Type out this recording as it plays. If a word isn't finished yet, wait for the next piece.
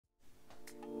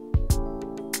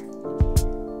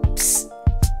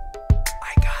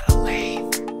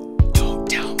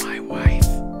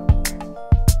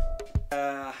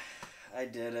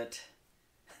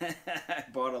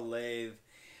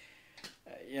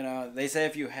You know, they say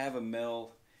if you have a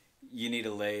mill, you need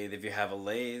a lathe. If you have a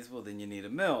lathe, well, then you need a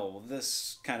mill. Well,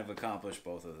 this kind of accomplished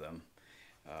both of them.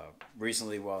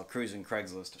 Recently, while cruising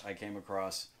Craigslist, I came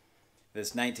across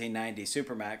this 1990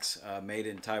 Supermax made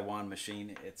in Taiwan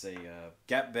machine. It's a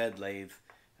gap bed lathe,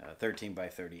 13 by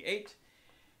 38.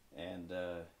 And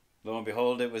lo and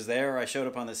behold, it was there. I showed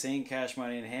up on the scene, cash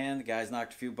money in hand. The guys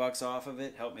knocked a few bucks off of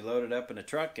it, helped me load it up in a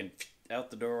truck, and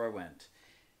out the door I went.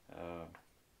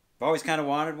 I've always kind of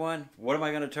wanted one. What am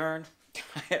I going to turn?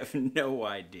 I have no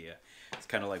idea. It's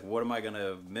kind of like, what am I going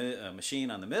to machine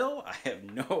on the mill? I have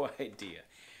no idea.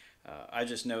 I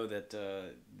just know that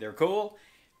they're cool,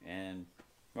 and,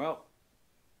 well,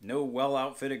 no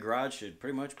well-outfitted garage should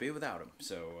pretty much be without them.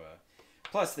 So,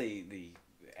 plus the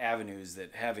avenues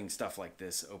that having stuff like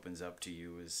this opens up to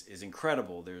you is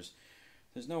incredible. There's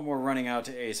no more running out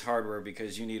to Ace Hardware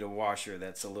because you need a washer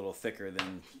that's a little thicker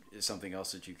than something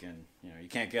else that you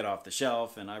can't get off the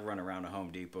shelf. And I run around a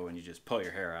Home Depot and you just pull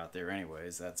your hair out there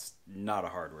anyways. That's not a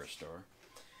hardware store.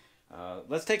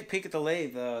 Let's take a peek at the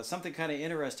lathe. Something kind of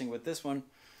interesting with this one.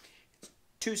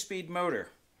 2-speed motor.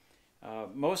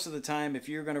 Most of the time, if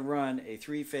you're going to run a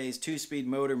 3-phase 2-speed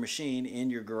motor machine in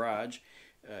your garage,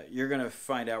 you're going to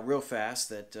find out real fast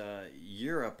that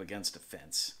you're up against a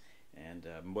fence. And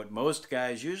what most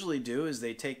guys usually do is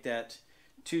they take that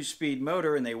 2-speed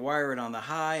motor and they wire it on the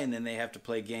high, and then they have to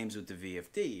play games with the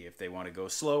VFD. If they want to go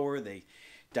slower, they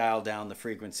dial down the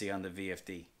frequency on the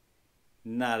VFD.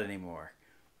 Not anymore.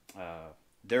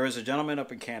 There is a gentleman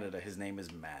up in Canada. His name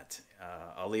is Matt.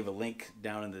 I'll leave a link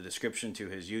down in the description to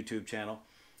his YouTube channel.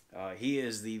 He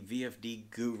is the VFD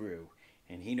guru,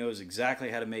 and he knows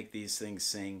exactly how to make these things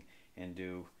sing and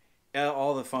do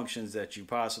all the functions that you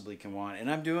possibly can want.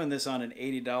 And I'm doing this on an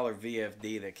 $80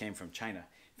 VFD that came from China.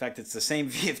 In fact, it's the same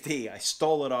VFD. I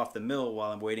stole it off the mill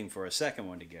while I'm waiting for a second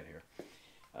one to get here.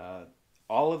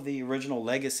 All of the original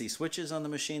legacy switches on the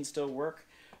machine still work.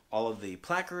 All of the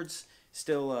placards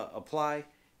still apply.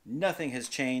 Nothing has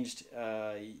changed.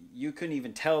 You couldn't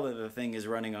even tell that the thing is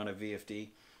running on a VFD,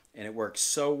 and it works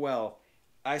so well.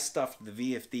 I stuffed the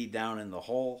VFD down in the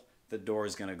hole. The door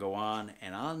is going to go on,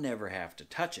 and I'll never have to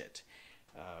touch it.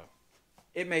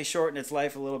 It may shorten its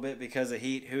life a little bit because of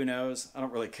heat. Who knows? I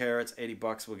don't really care. It's 80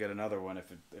 bucks. We'll get another one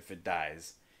if it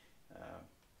dies.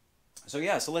 So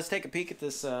yeah, so let's take a peek at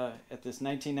this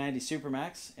 1990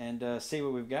 Supermax and see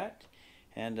what we've got.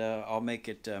 And I'll make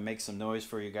some noise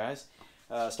for you guys.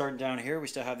 Starting down here, we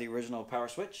still have the original power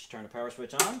switch. Turn the power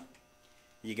switch on.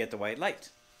 You get the white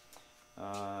light.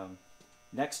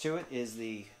 Next to it is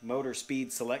the motor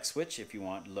speed select switch if you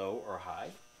want low or high,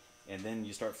 and then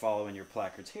you start following your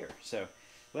placards here. So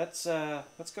let's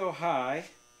go high,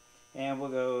 and we'll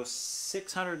go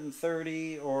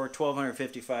 630 or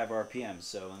 1255 RPM.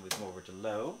 So then we come over to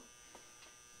low,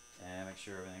 and make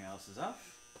sure everything else is off.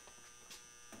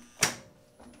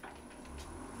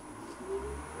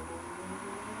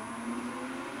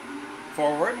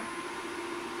 Forward,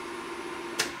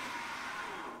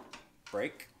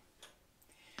 brake.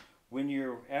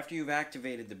 After you've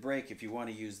activated the brake, if you want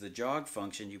to use the jog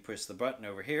function, you push the button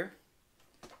over here,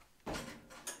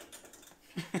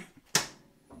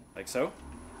 like so,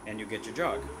 and you get your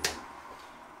jog.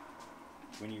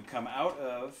 When you come out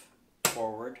of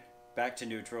forward, back to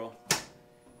neutral,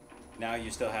 now you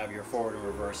still have your forward and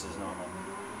reverse as normal.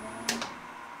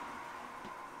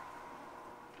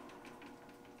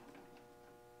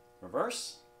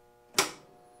 Reverse.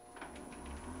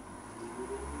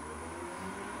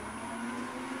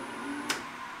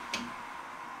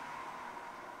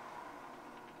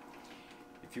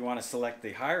 If you want to select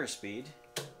the higher speed,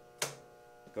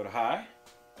 go to high.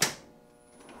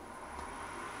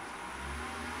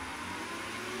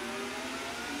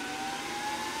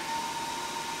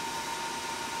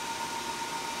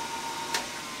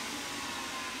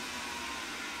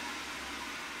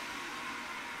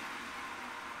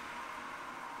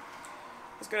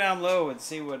 Let's go down low and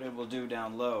see what it will do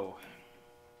down low.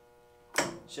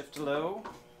 Shift to low.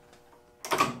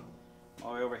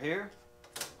 All the way over here.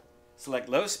 Select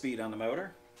low speed on the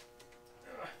motor.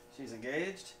 She's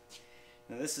engaged.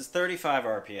 Now this is 35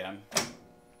 RPM.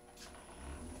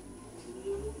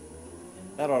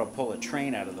 That ought to pull a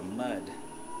train out of the mud.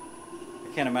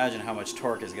 I can't imagine how much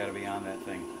torque has got to be on that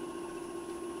thing.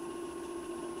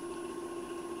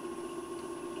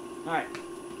 Alright.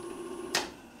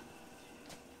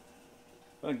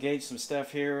 We'll engage some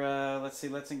stuff here. Let's see,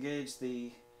 let's engage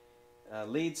the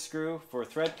lead screw for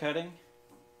thread cutting.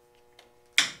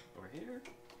 Over here.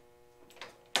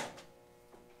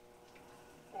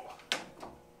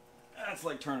 That's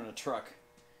like turning a truck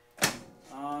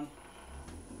on.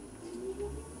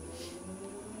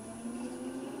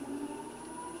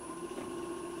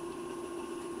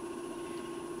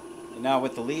 Now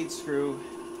with the lead screw,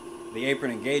 the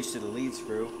apron engaged to the lead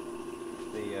screw,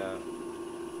 the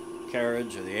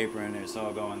carriage or the apron is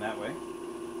all going that way.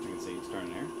 You can see it's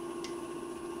turning there.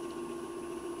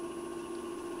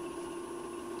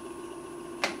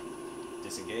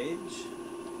 Disengage.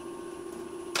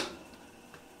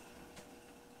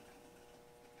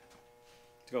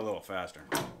 Let's go a little faster.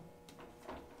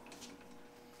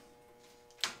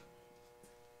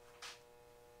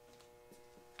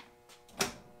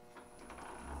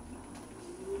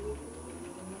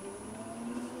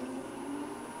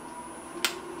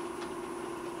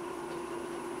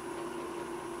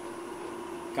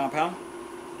 Compound.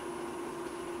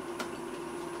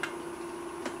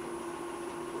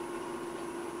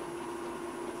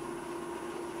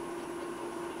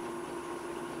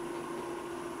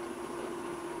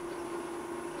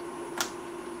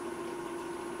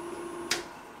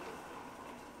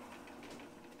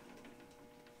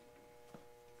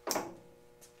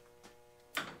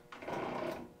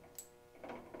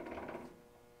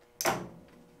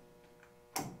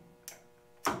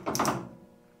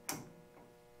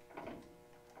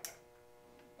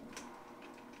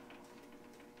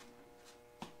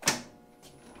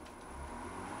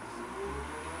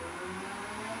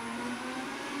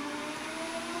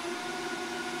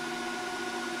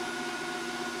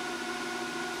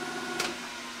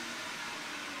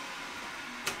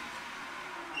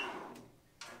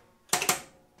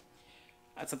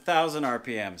 That's 1,000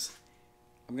 RPMs.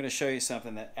 I'm going to show you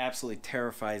something that absolutely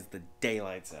terrifies the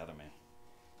daylights out of me.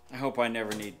 I hope I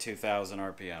never need 2,000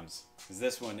 RPMs, because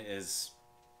this one is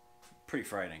pretty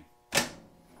frightening.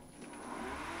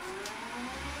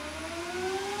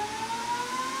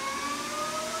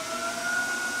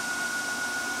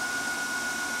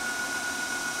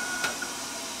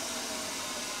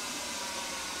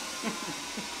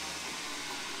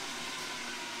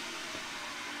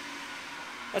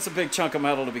 That's a big chunk of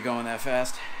metal to be going that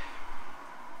fast.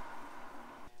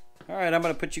 Alright, I'm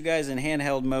going to put you guys in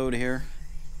handheld mode here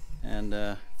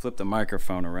and flip the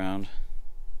microphone around.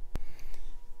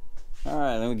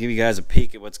 Alright, let me give you guys a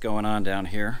peek at what's going on down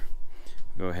here.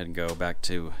 Go ahead and go back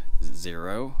to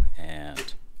 0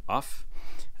 and off.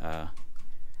 I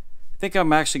think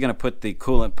I'm actually going to put the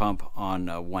coolant pump on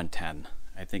 110.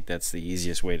 I think that's the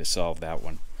easiest way to solve that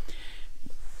one.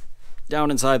 Down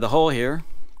inside the hole here,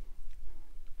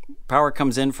 power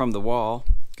comes in from the wall,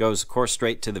 goes of course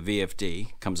straight to the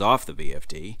VFD, comes off the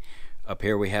VFD. Up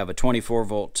here we have a 24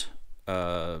 volt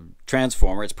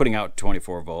transformer. It's putting out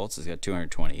 24 volts. It's got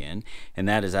 220 in, and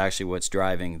that is actually what's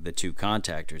driving the two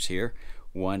contactors here.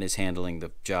 One is handling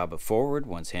the job of forward,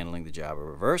 one's handling the job of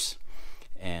reverse.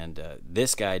 And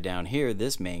this guy down here,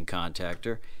 this main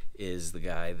contactor, is the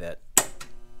guy that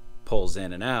pulls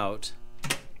in and out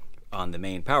on the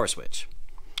main power switch.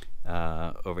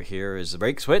 Over here is the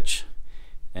brake switch,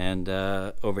 and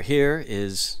over here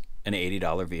is an $80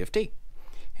 VFD,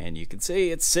 and you can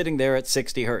see it's sitting there at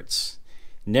 60 Hertz,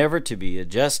 never to be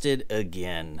adjusted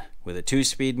again. With a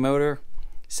 2-speed motor,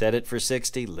 set it for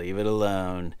 60, leave it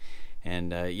alone.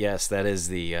 And yes, that is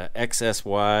the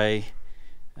XSY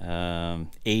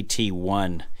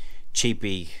AT1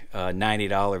 cheapy $90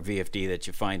 VFD that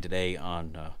you find today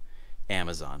on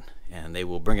Amazon, and they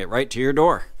will bring it right to your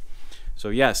door. So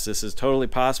yes, this is totally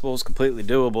possible. It's completely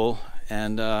doable,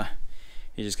 and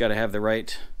you just got to have the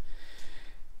right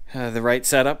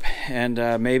setup.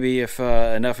 And maybe if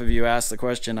enough of you ask the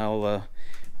question, I'll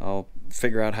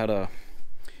figure out how to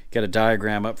get a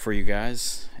diagram up for you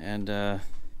guys. And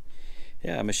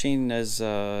yeah, machine has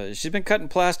she's been cutting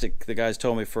plastic, the guys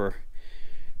told me, for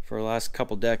the last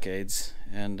couple decades,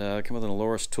 and come with an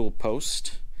Aloris tool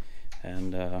post,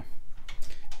 and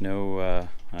no,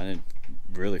 I didn't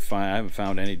really I haven't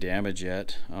found any damage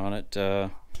yet on it.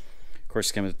 Of course,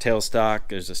 it came with a tailstock.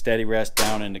 There's a steady rest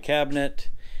down in the cabinet.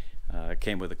 It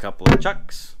came with a couple of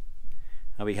chucks.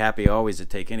 I'll be happy always to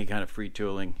take any kind of free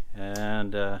tooling,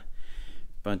 and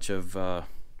bunch of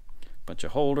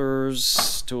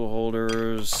holders, tool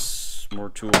holders, more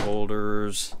tool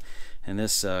holders, and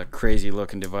this crazy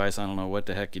looking device. I don't know what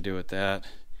the heck you do with that.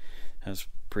 That's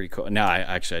pretty cool. No,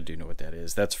 I do know what that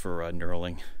is. That's for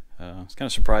knurling. I was kind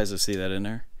of surprised to see that in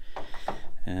there.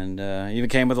 And even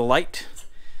came with a light.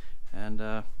 And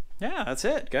yeah, that's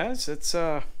it, guys. It's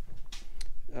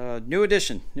new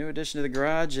addition to the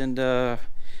garage, and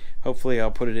hopefully I'll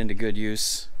put it into good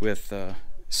use with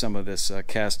some of this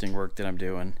casting work that I'm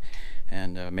doing,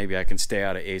 and maybe I can stay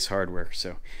out of Ace Hardware.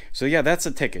 So yeah, that's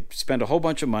a ticket. Spend a whole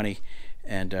bunch of money,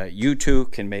 and you too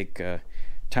can make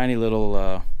tiny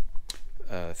little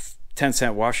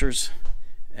 10-cent washers,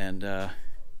 and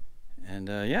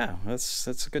yeah,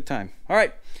 that's a good time. All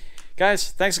right,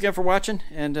 Guys, thanks again for watching,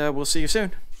 and we'll see you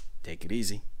soon. Take it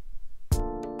easy.